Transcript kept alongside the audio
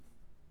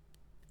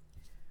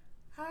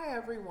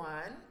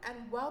everyone, and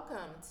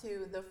welcome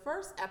to the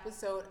first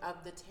episode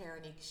of The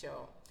Taranique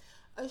Show,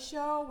 a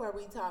show where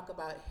we talk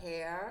about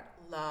hair,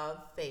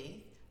 love,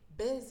 faith,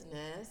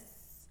 business,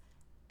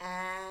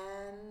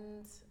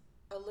 and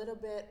a little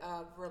bit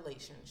of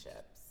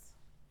relationships.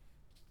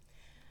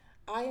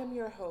 I am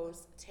your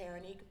host,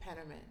 Taranique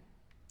Pennerman.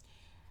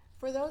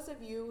 For those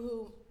of you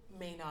who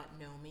may not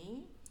know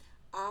me,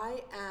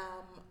 I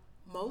am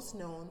most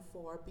known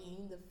for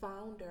being the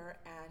founder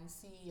and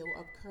CEO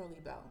of Curly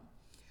Bell.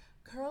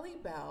 Curly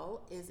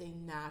Bell is a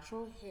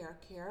natural hair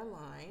care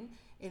line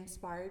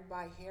inspired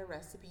by hair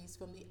recipes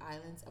from the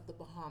islands of the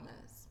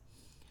Bahamas.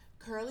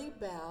 Curly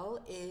Bell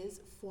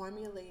is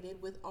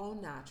formulated with all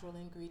natural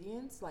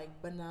ingredients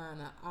like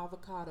banana,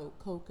 avocado,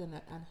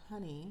 coconut, and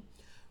honey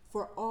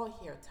for all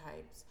hair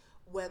types,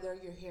 whether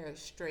your hair is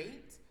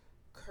straight,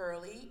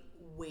 curly,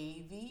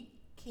 wavy,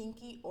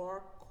 kinky,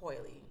 or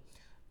coily.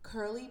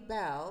 Curly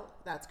Bell,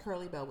 that's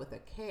Curly Bell with a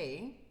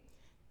K,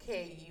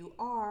 Kurlee,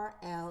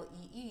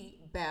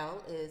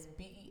 Bell is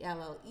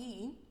Belle,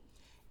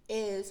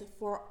 is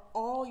for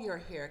all your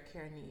hair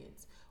care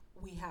needs.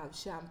 We have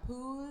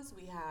shampoos,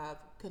 we have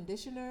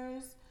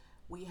conditioners,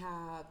 we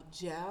have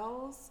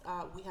gels,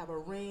 we have a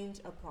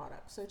range of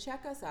products. So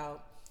check us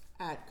out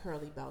at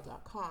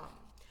curlybell.com.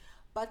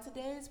 But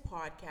today's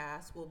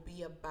podcast will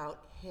be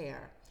about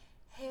hair.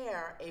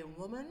 Hair, a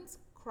woman's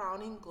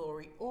crowning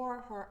glory or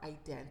her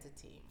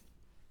identity.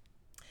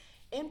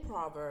 In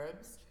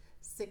Proverbs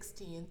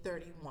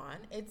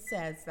 16:31, it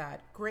says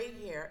that gray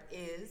hair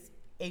is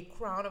a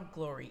crown of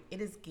glory.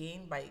 It is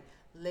gained by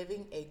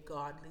living a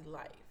godly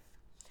life.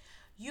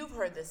 You've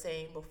heard the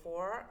saying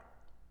before,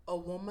 a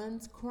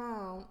woman's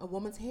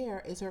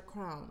hair is her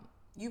crown.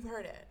 You've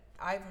heard it.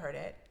 I've heard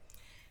it.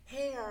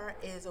 Hair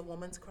is a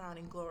woman's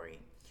crowning glory.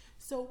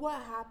 So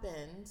what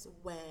happens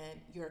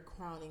when your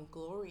crowning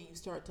glory, you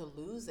start to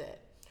lose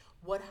it?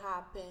 What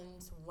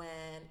happens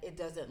when it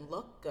doesn't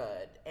look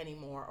good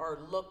anymore or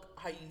look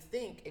how you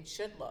think it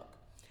should look?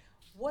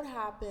 What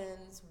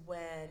happens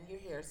when your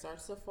hair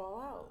starts to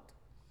fall out?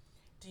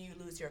 Do you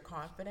lose your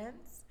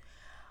confidence?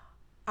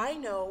 I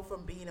know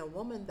from being a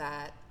woman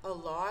that a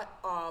lot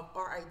of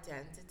our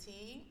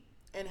identity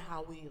and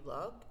how we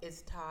look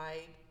is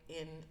tied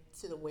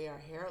into the way our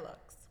hair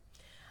looks.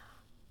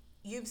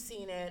 You've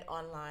seen it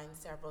online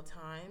several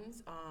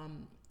times,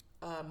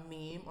 a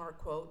meme or a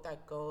quote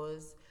that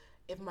goes,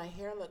 if my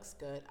hair looks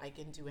good, I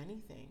can do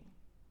anything.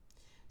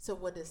 So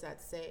what does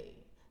that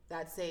say?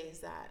 That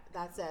says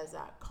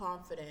that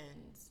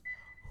confidence,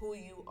 who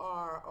you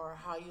are or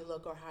how you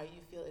look or how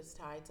you feel is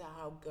tied to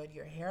how good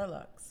your hair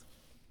looks.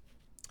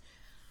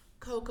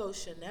 Coco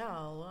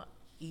Chanel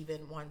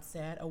even once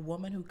said, a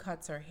woman who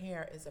cuts her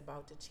hair is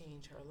about to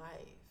change her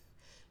life.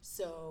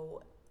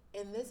 So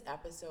in this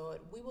episode,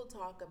 we will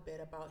talk a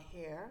bit about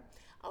hair.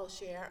 I'll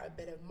share a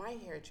bit of my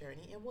hair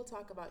journey, and we'll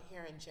talk about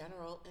hair in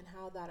general and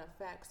how that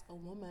affects a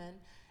woman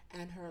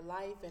and her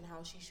life and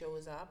how she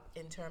shows up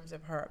in terms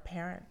of her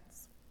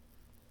appearance.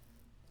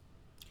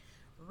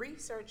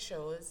 Research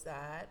shows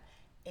that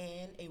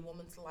in a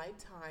woman's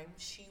lifetime,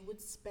 she would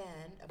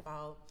spend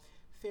about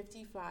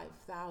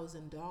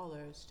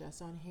 $55,000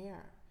 just on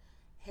hair.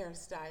 Hair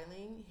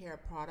styling, hair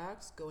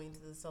products, going to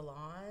the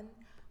salon,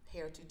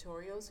 hair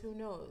tutorials, who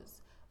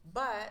knows?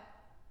 But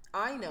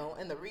I know,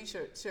 and the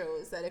research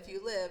shows that if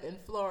you live in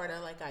Florida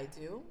like I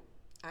do,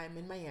 I'm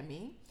in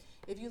Miami.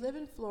 If you live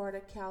in Florida,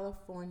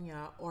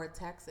 California, or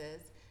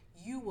Texas,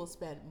 you will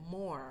spend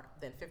more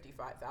than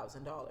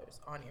 $55,000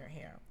 on your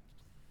hair.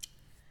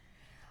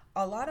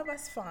 A lot of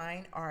us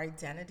find our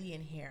identity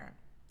in hair.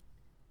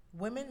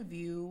 Women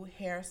view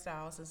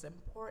hairstyles as an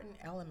important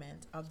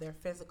element of their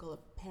physical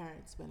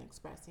appearance when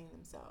expressing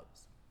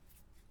themselves.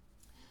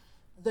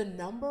 The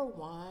number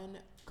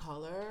one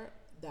color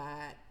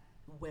that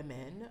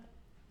women,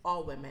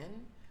 all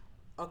women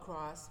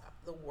across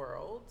the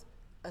world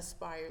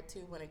aspire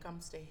to when it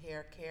comes to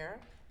hair care,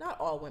 not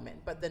all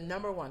women, but the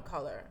number one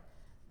color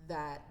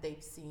that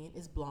they've seen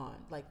is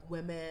blonde. Like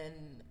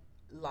women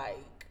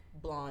like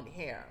blonde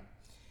hair.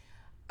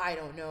 I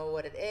don't know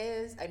what it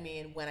is. I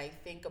mean, when I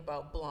think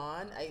about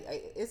blonde,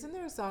 isn't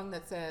there a song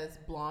that says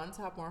blondes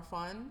have more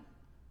fun?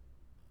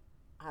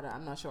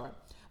 I'm not sure.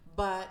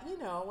 But,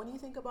 when you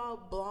think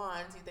about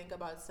blondes, you think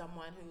about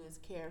someone who is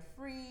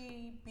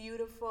carefree,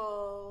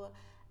 beautiful,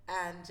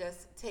 and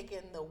just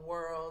taking the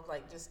world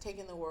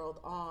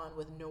on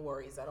with no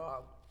worries at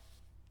all.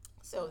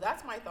 So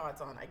that's my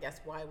thoughts on, I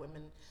guess, why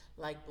women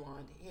like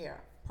blonde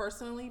hair.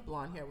 Personally,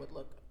 blonde hair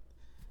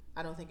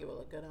I don't think it would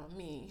look good on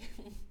me.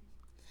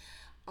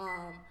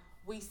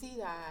 We see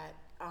that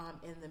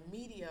in the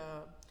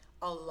media,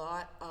 a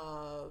lot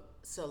of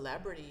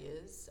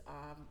celebrities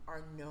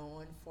are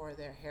known for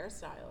their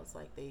hairstyles.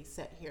 Like they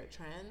set hair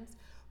trends.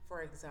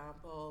 For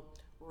example,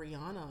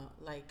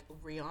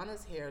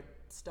 Rihanna's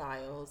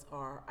hairstyles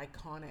are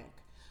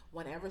iconic.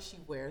 Whenever she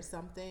wears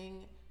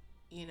something,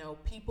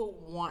 people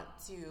want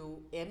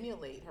to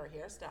emulate her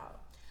hairstyle.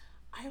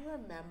 I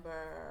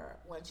remember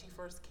when she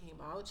first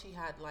came out, she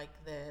had like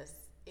this,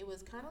 it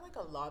was kind of like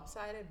a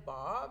lopsided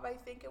bob, I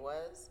think it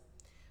was,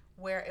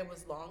 where it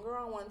was longer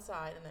on one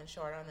side and then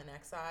shorter on the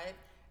next side.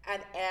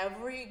 And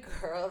every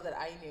girl that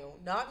I knew,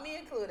 not me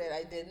included,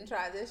 I didn't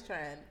try this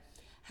trend,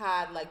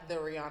 had like the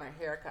Rihanna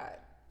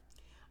haircut.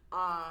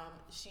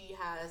 She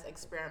has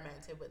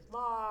experimented with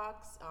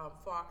locks,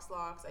 fox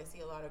locks. I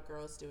see a lot of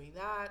girls doing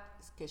that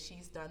because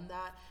she's done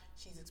that.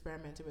 She's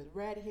experimented with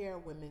red hair.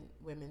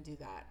 Women do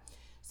that.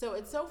 So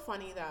it's so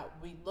funny that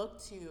we look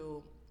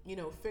to,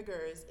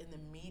 figures in the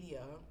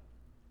media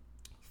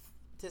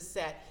to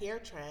set hair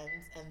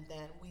trends, and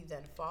then we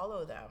then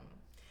follow them.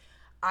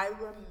 I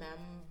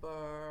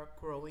remember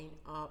growing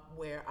up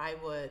where I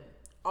would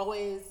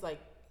always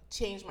like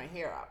change my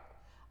hair up.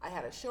 I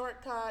had a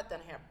short cut, then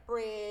I had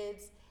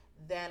braids,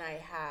 then I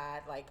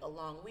had like a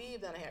long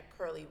weave, then I had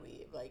curly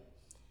weave. Like,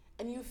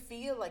 and you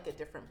feel like a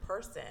different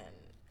person.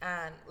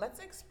 And let's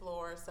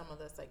explore some of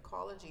the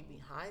psychology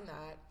behind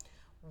that,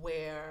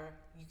 where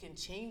you can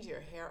change your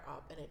hair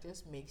up and it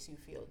just makes you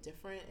feel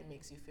different. It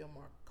makes you feel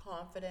more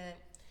confident.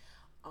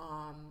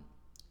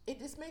 It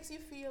just makes you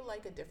feel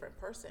like a different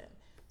person.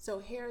 So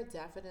hair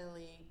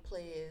definitely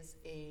plays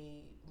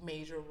a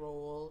major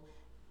role,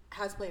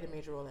 has played a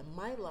major role in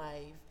my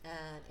life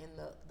and in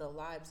the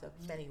lives of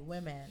many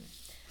women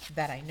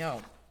that I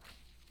know.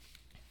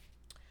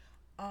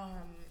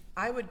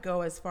 I would go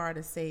as far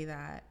to say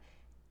that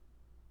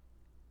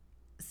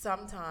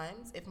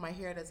sometimes if my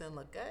hair doesn't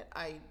look good,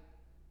 I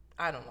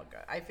don't look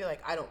good. I feel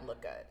like I don't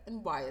look good.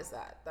 And why is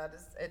that?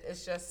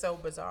 It's just so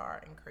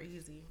bizarre and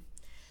crazy.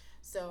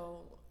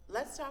 So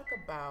let's talk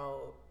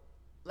about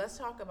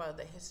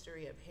the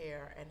history of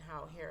hair and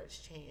how hair has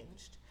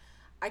changed.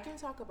 I can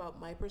talk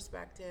about my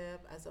perspective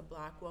as a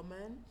black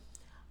woman.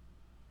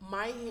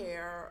 My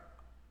hair,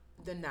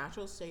 the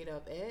natural state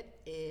of it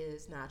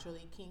is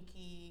naturally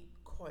kinky,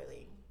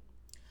 coily.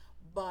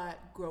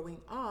 But growing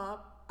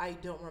up, I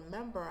don't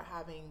remember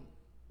having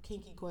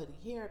kinky, coily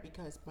hair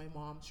because my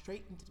mom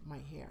straightened my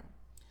hair.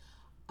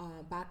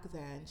 Back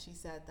then, she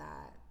said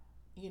that,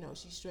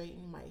 she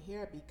straightened my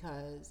hair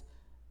because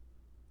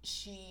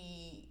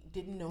she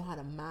didn't know how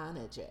to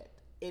manage it.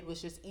 It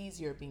was just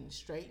easier being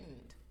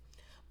straightened.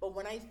 But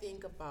when I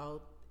think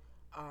about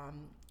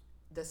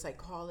the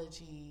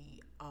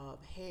psychology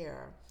of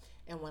hair,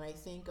 and when I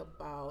think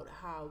about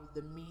how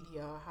the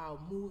media, how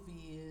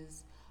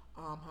movies,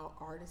 how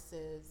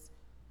artists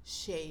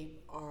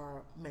shape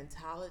our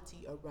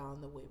mentality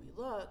around the way we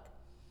look,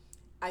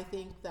 I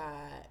think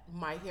that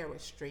my hair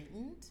was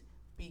straightened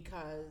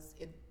because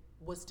it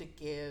was to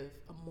give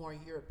a more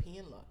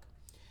European look.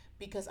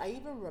 Because I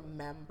even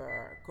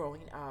remember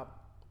growing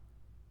up,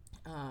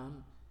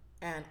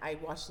 and I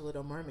watched The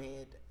Little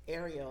Mermaid.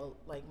 Ariel,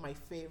 like my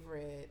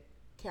favorite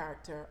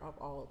character of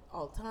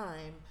all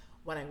time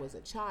when I was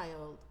a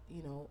child.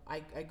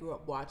 I grew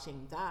up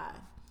watching that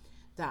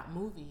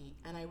movie,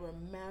 and I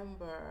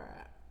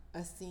remember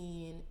a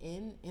scene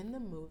in the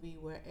movie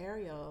where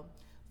Ariel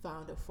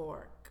found a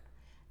fork,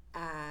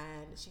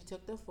 and she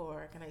took the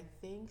fork, and I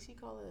think she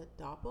called it a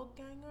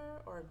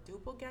doppelganger or a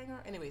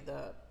doppelganger. Anyway,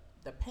 the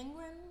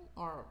penguin,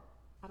 or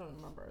I don't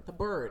remember, the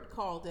bird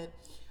called it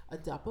a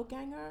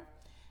doppelganger,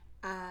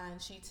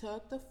 and she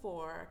took the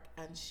fork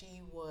and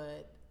she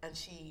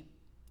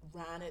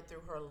ran it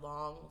through her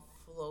long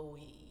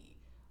flowy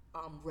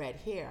red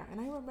hair. And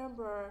I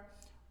remember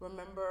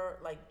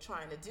like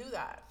trying to do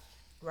that,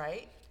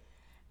 right?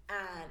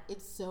 And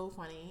it's so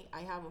funny.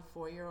 I have a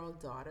 4-year-old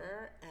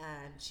daughter,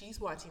 and she's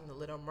watching The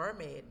Little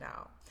Mermaid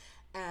now,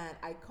 and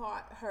I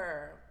caught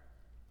her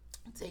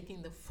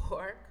taking the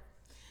fork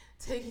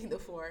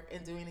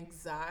and doing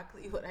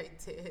exactly what I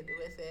did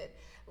with it,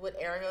 what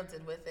Ariel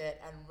did with it,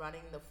 and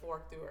running the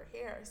fork through her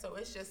hair. So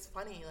it's just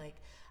funny, like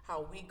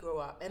how we grow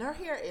up. And her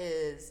hair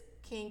is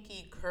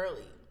kinky,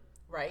 curly,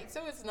 right?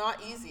 So it's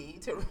not easy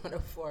to run a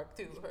fork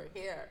through her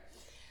hair.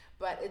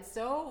 But it's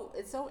so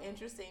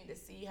interesting to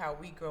see how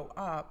we grow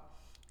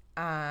up,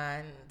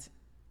 and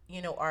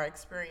our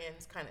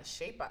experience kind of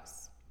shape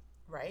us,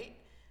 right?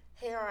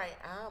 Here I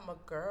am, a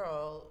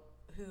girl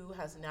who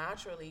has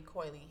naturally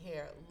coily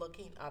hair,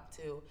 looking up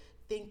to,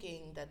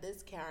 thinking that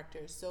this character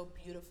is so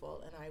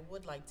beautiful and I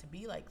would like to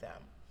be like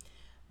them.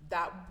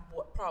 That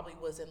probably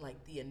wasn't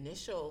like the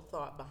initial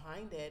thought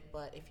behind it,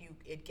 but if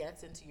it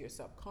gets into your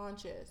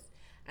subconscious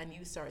and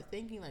you start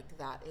thinking like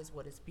that is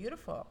what is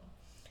beautiful.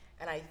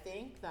 And I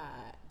think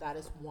that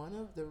is one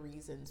of the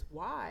reasons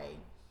why,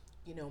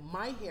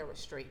 my hair was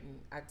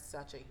straightened at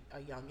such a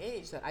young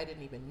age that I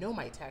didn't even know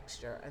my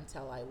texture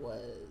until I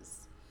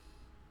was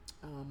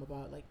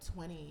about like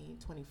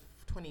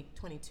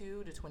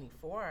 22 to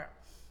 24.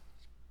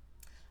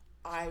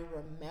 I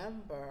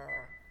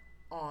remember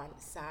on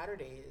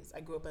Saturdays,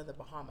 I grew up in the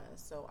Bahamas,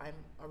 so I'm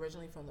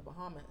originally from the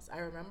Bahamas. I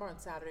remember on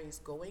Saturdays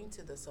going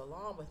to the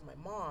salon with my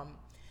mom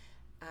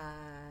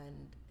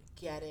and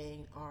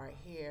getting our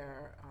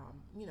hair,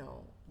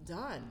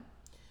 done.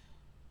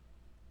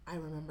 I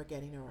remember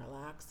getting a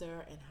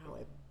relaxer and how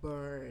it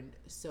burned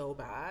so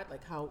bad,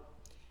 like how,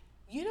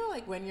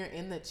 like when you're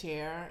in the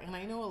chair, and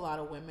I know a lot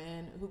of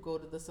women who go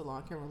to the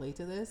salon can relate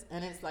to this,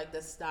 and it's like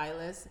the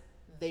stylist,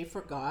 they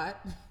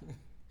forgot.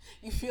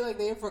 You feel like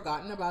they have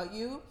forgotten about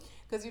you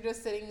because you're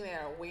just sitting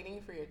there waiting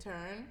for your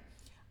turn.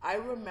 I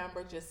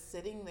remember just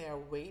sitting there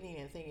waiting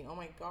and thinking, oh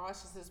my gosh,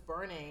 this is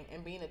burning,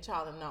 and being a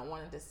child and not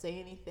wanting to say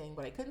anything,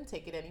 but I couldn't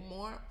take it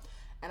anymore.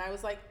 And I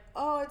was like,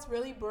 oh, it's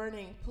really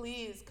burning.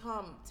 Please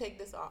come take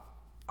this off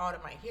out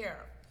of my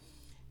hair.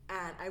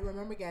 And I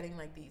remember getting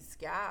like these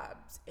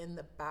scabs in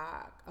the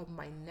back of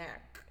my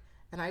neck.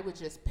 And I would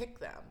just pick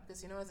them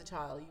because, as a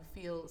child, you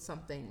feel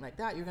something like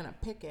that, you're going to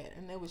pick it.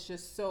 And it was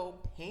just so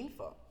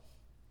painful.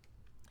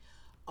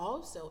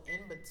 Also, in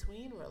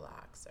between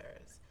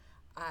relaxers,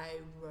 I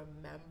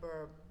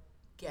remember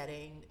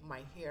getting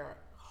my hair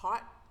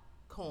hot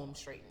comb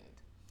straightened.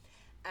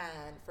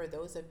 And for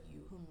those of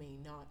you who may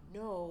not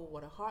know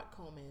what a hot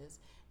comb is,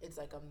 it's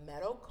like a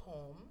metal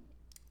comb,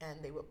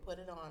 and they would put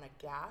it on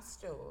a gas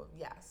stove,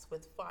 yes,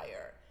 with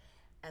fire.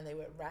 And they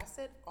would rest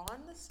it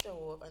on the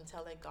stove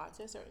until it got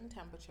to a certain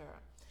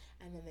temperature.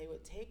 And then they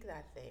would take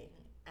that thing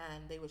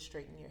and they would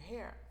straighten your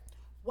hair.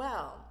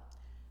 Well,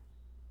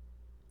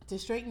 to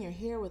straighten your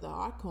hair with a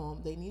hot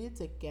comb, they needed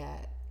to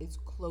get as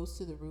close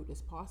to the root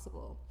as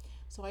possible.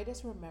 So I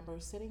just remember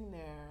sitting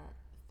there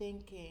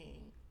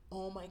thinking,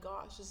 oh my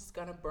gosh, this is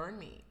gonna burn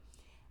me.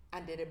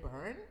 And did it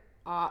burn?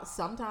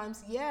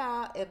 Sometimes,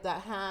 yeah, if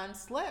that hand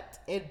slipped,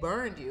 it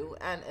burned you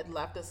and it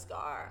left a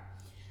scar.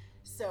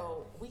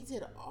 So we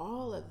did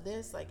all of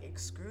this, like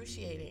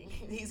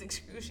these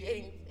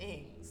excruciating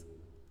things,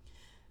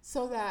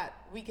 so that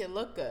we could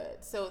look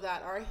good, so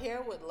that our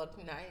hair would look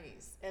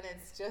nice. And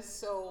it's just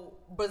so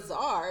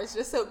bizarre. It's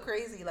just so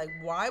crazy. Like,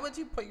 why would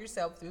you put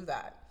yourself through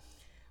that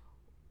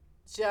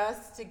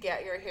just to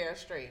get your hair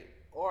straight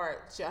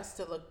or just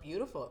to look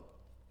beautiful?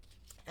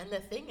 And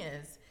the thing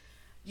is,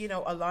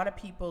 a lot of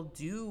people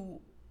do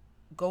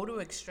go to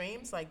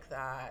extremes like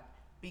that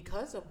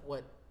because of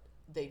what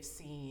they've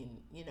seen,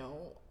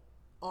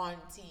 on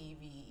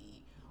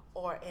TV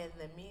or in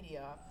the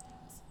media,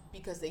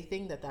 because they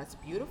think that that's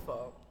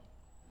beautiful.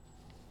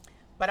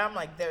 But I'm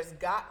like, there's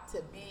got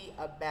to be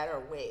a better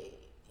way.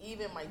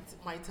 Even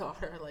my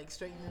daughter, like,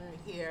 straightening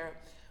her hair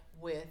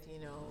with,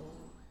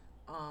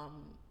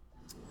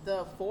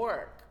 the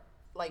fork,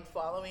 like,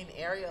 following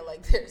Ariel,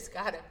 like, there's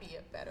got to be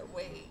a better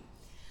way.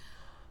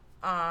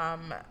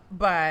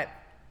 But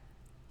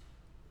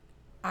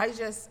I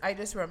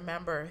just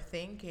remember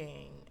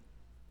thinking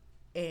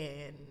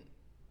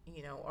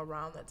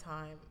around the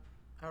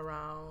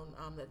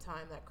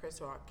time that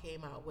Chris Rock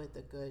came out with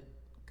the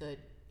good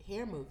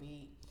hair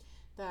movie,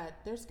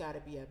 that there's got to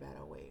be a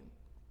better way.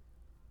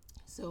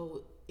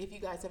 So if you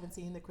guys haven't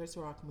seen the Chris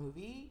Rock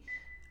movie,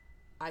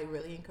 I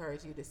really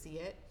encourage you to see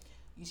it.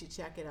 You should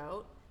check it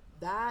out.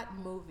 That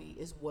movie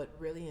is what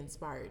really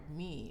inspired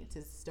me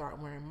to start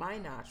wearing my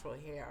natural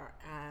hair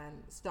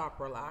and stop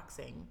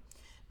relaxing,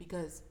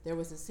 because there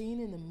was a scene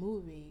in the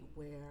movie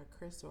where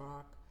Chris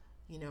Rock,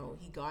 he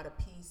got a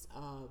piece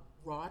of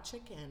raw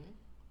chicken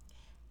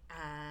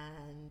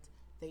and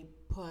they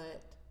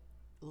put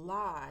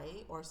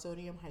lye or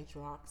sodium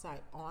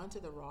hydroxide onto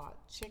the raw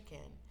chicken.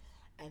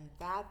 And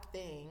that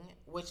thing,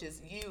 which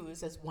is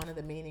used as one of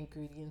the main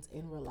ingredients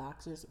in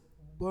relaxers,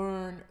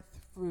 burned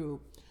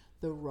through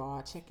the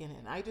raw chicken.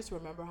 And I just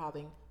remember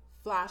having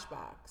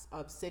flashbacks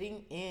of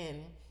sitting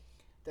in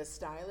the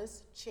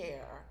stylist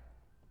chair,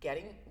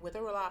 getting with a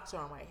relaxer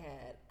on my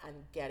head and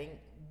getting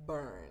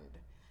burned.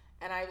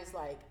 And I was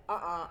like,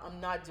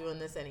 I'm not doing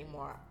this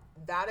anymore.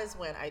 That is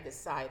when I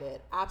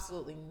decided,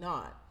 absolutely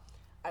not.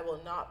 I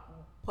will not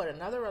put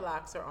another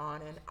relaxer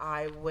on, and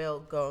I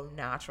will go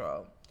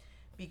natural,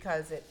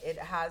 because it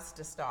has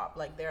to stop.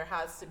 Like, there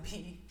has to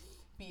be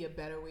a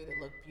better way to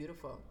look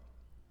beautiful.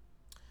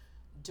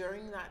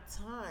 During that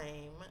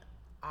time,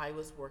 I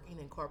was working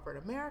in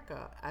corporate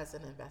America as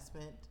an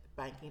investment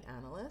banking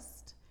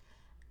analyst,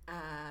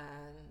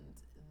 and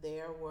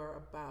there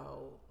were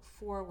about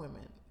four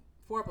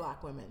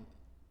black women,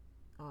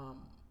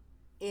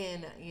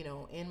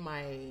 in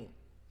my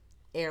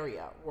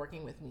area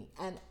working with me,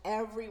 and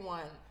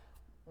everyone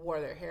wore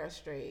their hair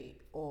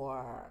straight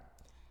or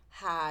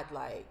had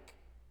like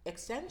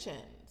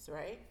extensions,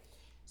 right?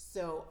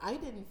 So I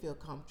didn't feel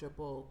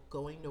comfortable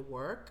going to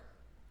work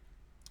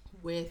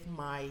with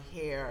my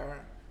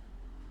hair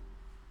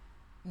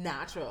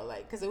natural,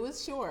 like, because it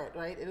was short,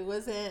 right? It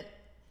wasn't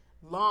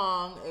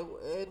long.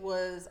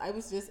 I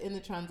was just in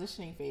the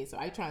transitioning phase. So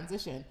I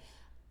transitioned.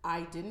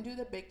 I didn't do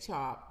the big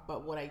chop,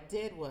 but what I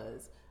did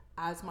was,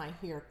 as my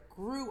hair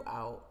grew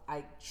out,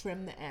 I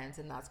trimmed the ends,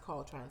 and that's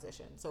called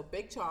transition. So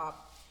big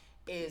chop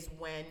is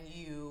when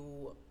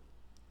you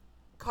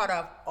cut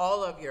off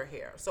all of your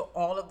hair, so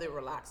all of the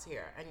relaxed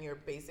hair, and you're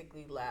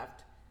basically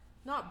left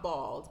not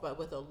bald, but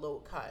with a low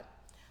cut.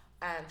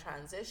 And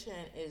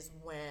transition is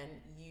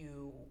when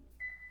you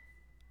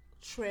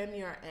trim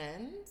your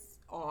ends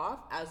off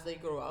as they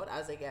grow out,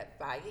 as they get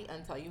baggy,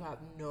 until you have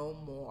no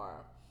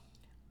more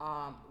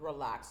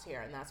relaxed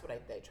hair, and that's what I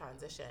did,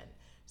 transition.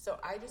 So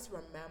I just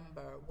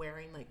remember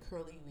wearing like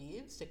curly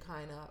weaves to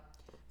kind of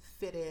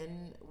fit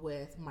in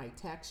with my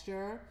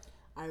texture.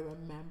 I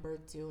remember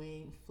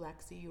doing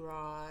flexi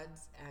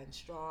rods and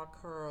straw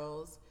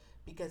curls,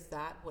 because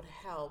that would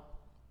help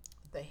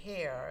the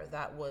hair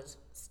that was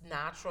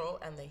natural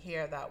and the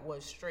hair that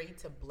was straight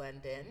to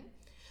blend in.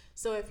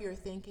 So if you're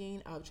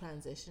thinking of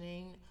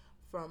transitioning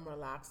from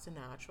relaxed to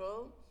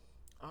natural,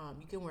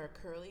 you can wear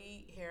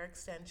curly hair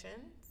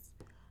extensions,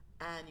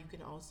 and you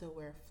can also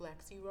wear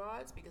flexi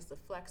rods, because the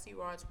flexi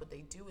rods, what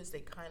they do is they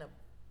kind of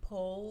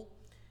pull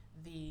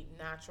the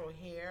natural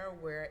hair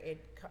where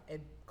it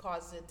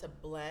causes it to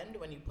blend.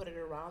 When you put it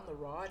around the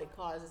rod, it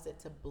causes it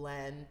to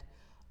blend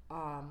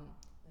um,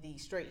 the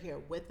straight hair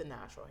with the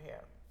natural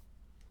hair.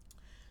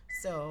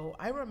 So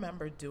I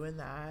remember doing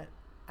that,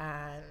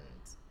 and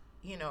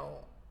you know,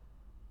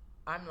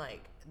 I'm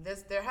like,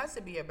 this there has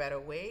to be a better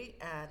way,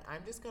 and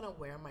I'm just gonna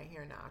wear my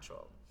hair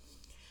natural.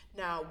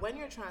 Now, when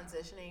you're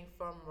transitioning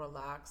from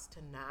relaxed to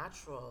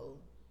natural,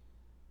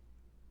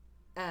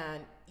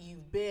 and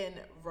you've been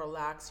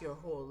relaxed your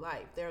whole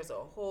life, there's a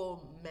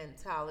whole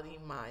mentality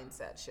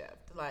mindset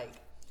shift. Like,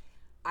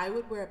 I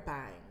would wear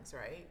bangs,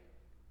 right?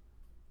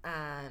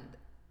 And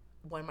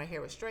when my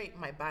hair was straight,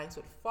 my bangs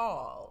would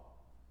fall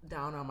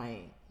down on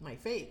my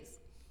face.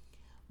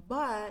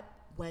 But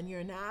when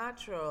you're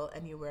natural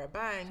and you wear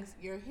bangs,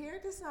 your hair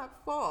does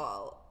not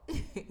fall.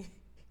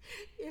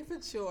 If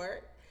it's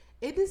short,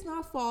 it does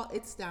not fall,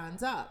 it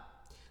stands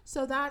up.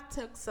 So that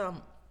took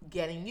some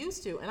getting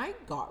used to, and I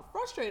got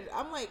frustrated.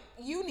 I'm like,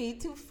 you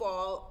need to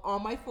fall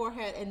on my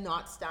forehead and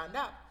not stand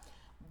up.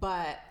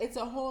 But it's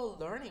a whole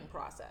learning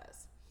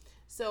process.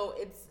 So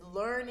it's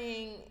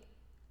learning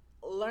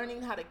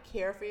how to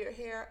care for your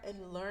hair,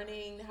 and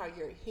learning how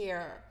your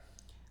hair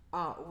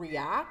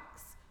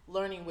reacts,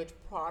 learning which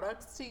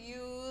products to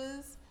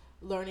use,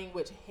 learning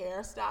which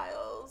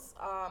hairstyles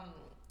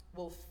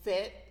will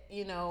fit,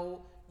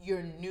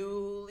 your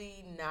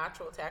newly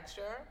natural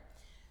texture.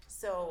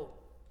 So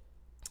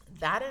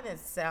that in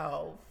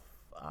itself,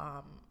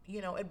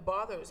 it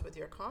bothers with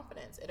your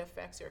confidence. It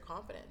affects your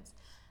confidence.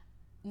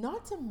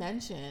 Not to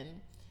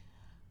mention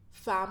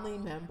family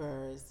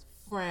members,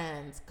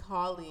 friends,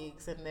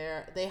 colleagues, and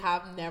they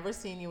have never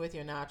seen you with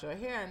your natural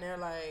hair, and they're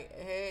like,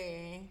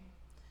 "Hey,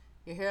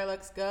 your hair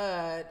looks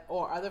good."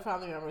 Or other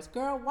family members,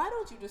 "Girl, why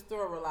don't you just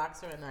throw a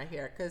relaxer in that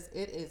hair? Because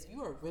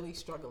you are really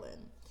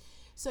struggling."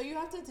 So you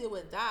have to deal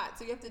with that.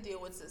 So you have to deal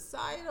with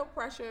societal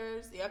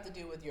pressures. You have to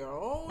deal with your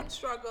own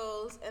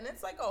struggles, and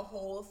it's like a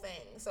whole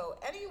thing. So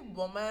any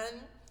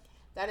woman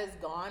that has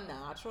gone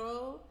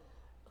natural,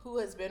 who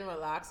has been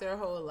relaxed their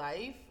whole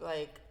life,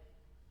 like,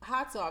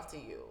 hats off to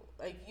you.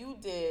 Like, you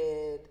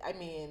did. I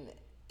mean,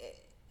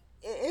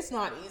 it's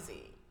not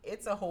easy.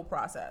 It's a whole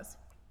process.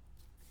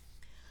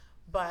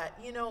 But,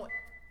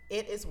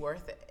 it is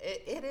worth it.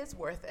 It is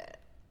worth it.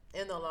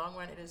 In the long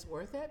run, it is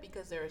worth it,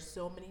 because there are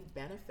so many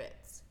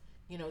benefits,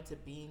 to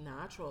being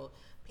natural.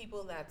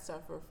 People that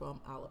suffer from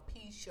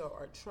alopecia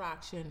or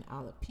traction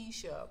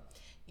alopecia,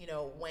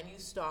 when you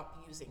stop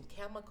using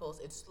chemicals,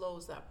 it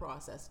slows that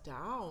process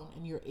down,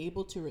 and you're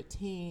able to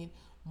retain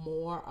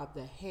more of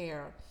the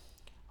hair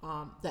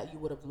that you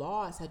would have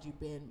lost had you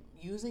been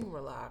using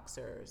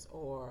relaxers,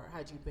 or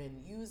had you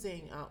been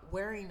using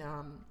wearing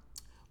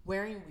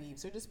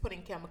weaves, or just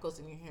putting chemicals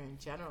in your hair in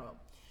general.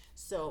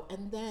 So,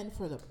 and then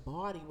for the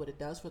body, what it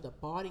does for the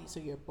body,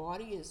 so your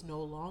body is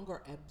no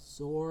longer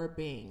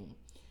absorbing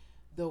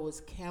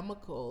those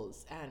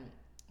chemicals. And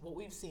what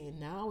we've seen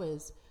now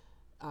is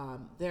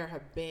there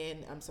have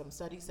been some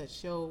studies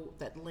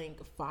that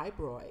link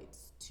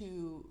fibroids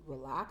to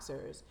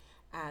relaxers.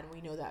 And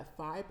we know that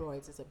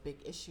fibroids is a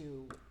big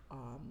issue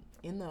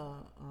in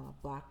the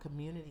Black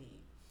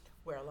community,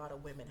 where a lot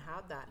of women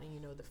have that.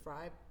 And the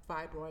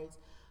fibroids,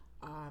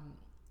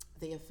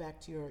 they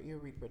affect your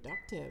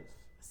reproductive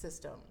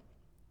system.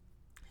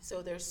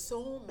 So there's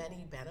so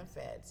many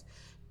benefits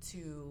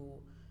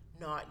to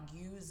not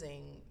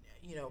using,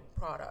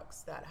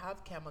 products that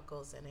have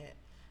chemicals in it,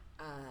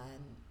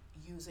 and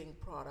using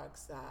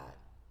products that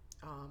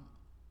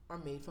are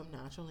made from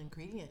natural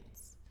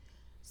ingredients.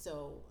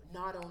 So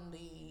not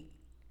only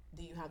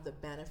do you have the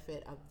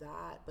benefit of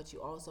that, but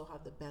you also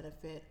have the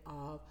benefit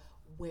of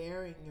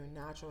wearing your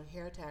natural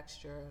hair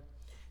texture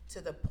to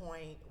the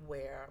point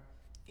where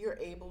you're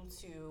able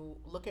to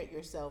look at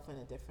yourself in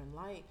a different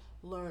light,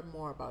 learn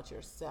more about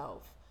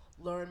yourself,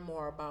 learn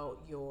more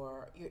about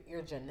your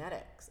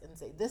genetics, and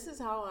say, this is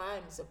how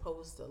I'm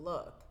supposed to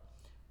look,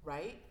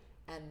 right?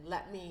 And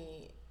let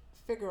me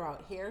figure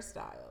out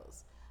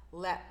hairstyles.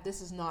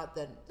 This is not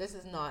the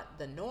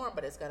norm,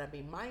 but it's gonna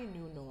be my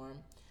new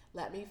norm.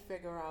 Let me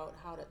figure out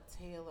how to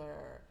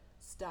tailor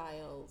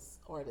styles,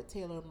 or to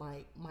tailor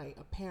my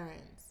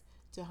appearance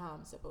to how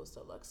I'm supposed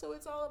to look. So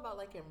it's all about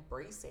like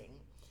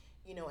embracing,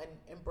 and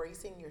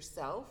embracing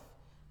yourself,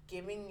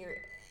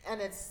 and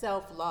it's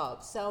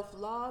self-love,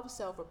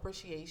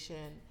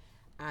 self-appreciation,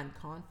 and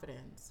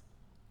confidence.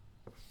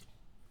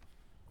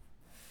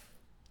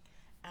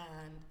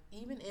 And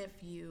even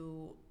if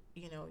you're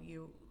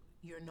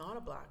not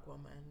a Black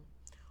woman,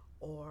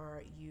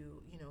 or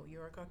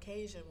you're a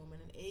Caucasian woman,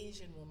 an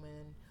Asian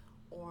woman,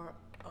 or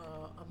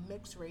a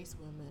mixed race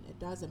woman, it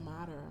doesn't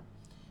matter.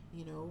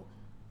 you know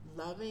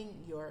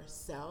Loving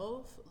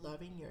yourself,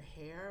 loving your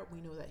hair.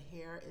 We know that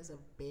hair is a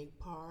big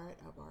part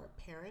of our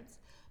appearance,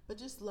 but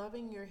just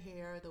loving your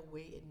hair the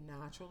way it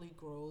naturally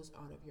grows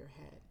out of your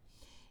head.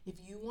 If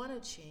you want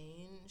to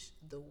change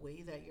the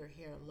way that your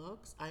hair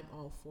looks, I'm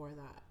all for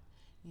that.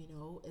 You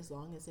know, as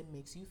long as it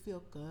makes you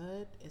feel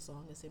good, as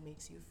long as it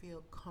makes you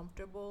feel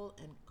comfortable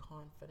and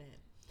confident.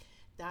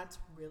 That's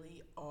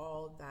really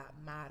all that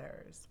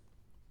matters.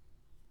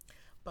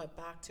 But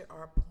back to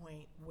our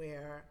point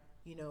where,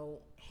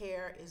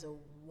 hair is a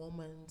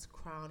woman's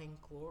crowning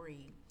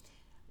glory.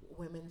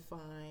 Women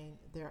find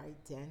their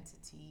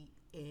identity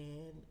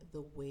in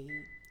the way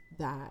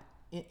that,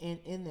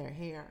 in their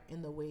hair,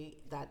 in the way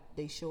that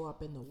they show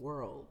up in the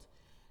world.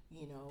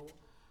 You know,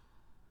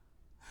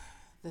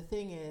 the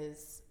thing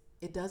is,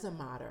 it doesn't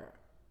matter.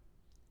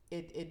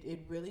 It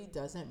really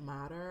doesn't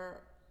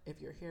matter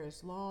if your hair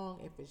is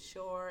long, if it's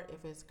short,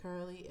 if it's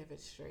curly, if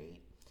it's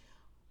straight.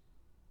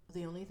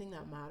 The only thing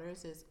that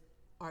matters is,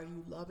 are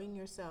you loving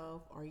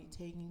yourself? Are you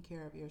taking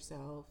care of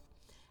yourself?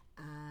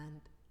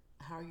 And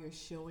how you're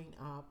showing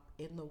up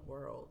in the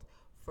world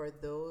for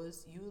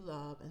those you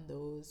love and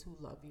those who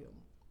love you.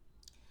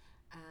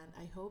 And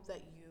I hope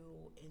that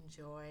you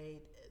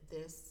enjoyed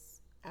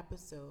this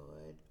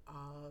episode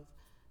of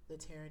the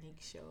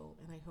Terranique Show.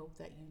 And I hope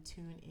that you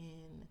tune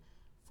in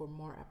for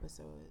more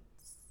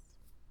episodes.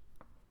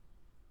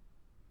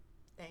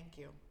 Thank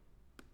you.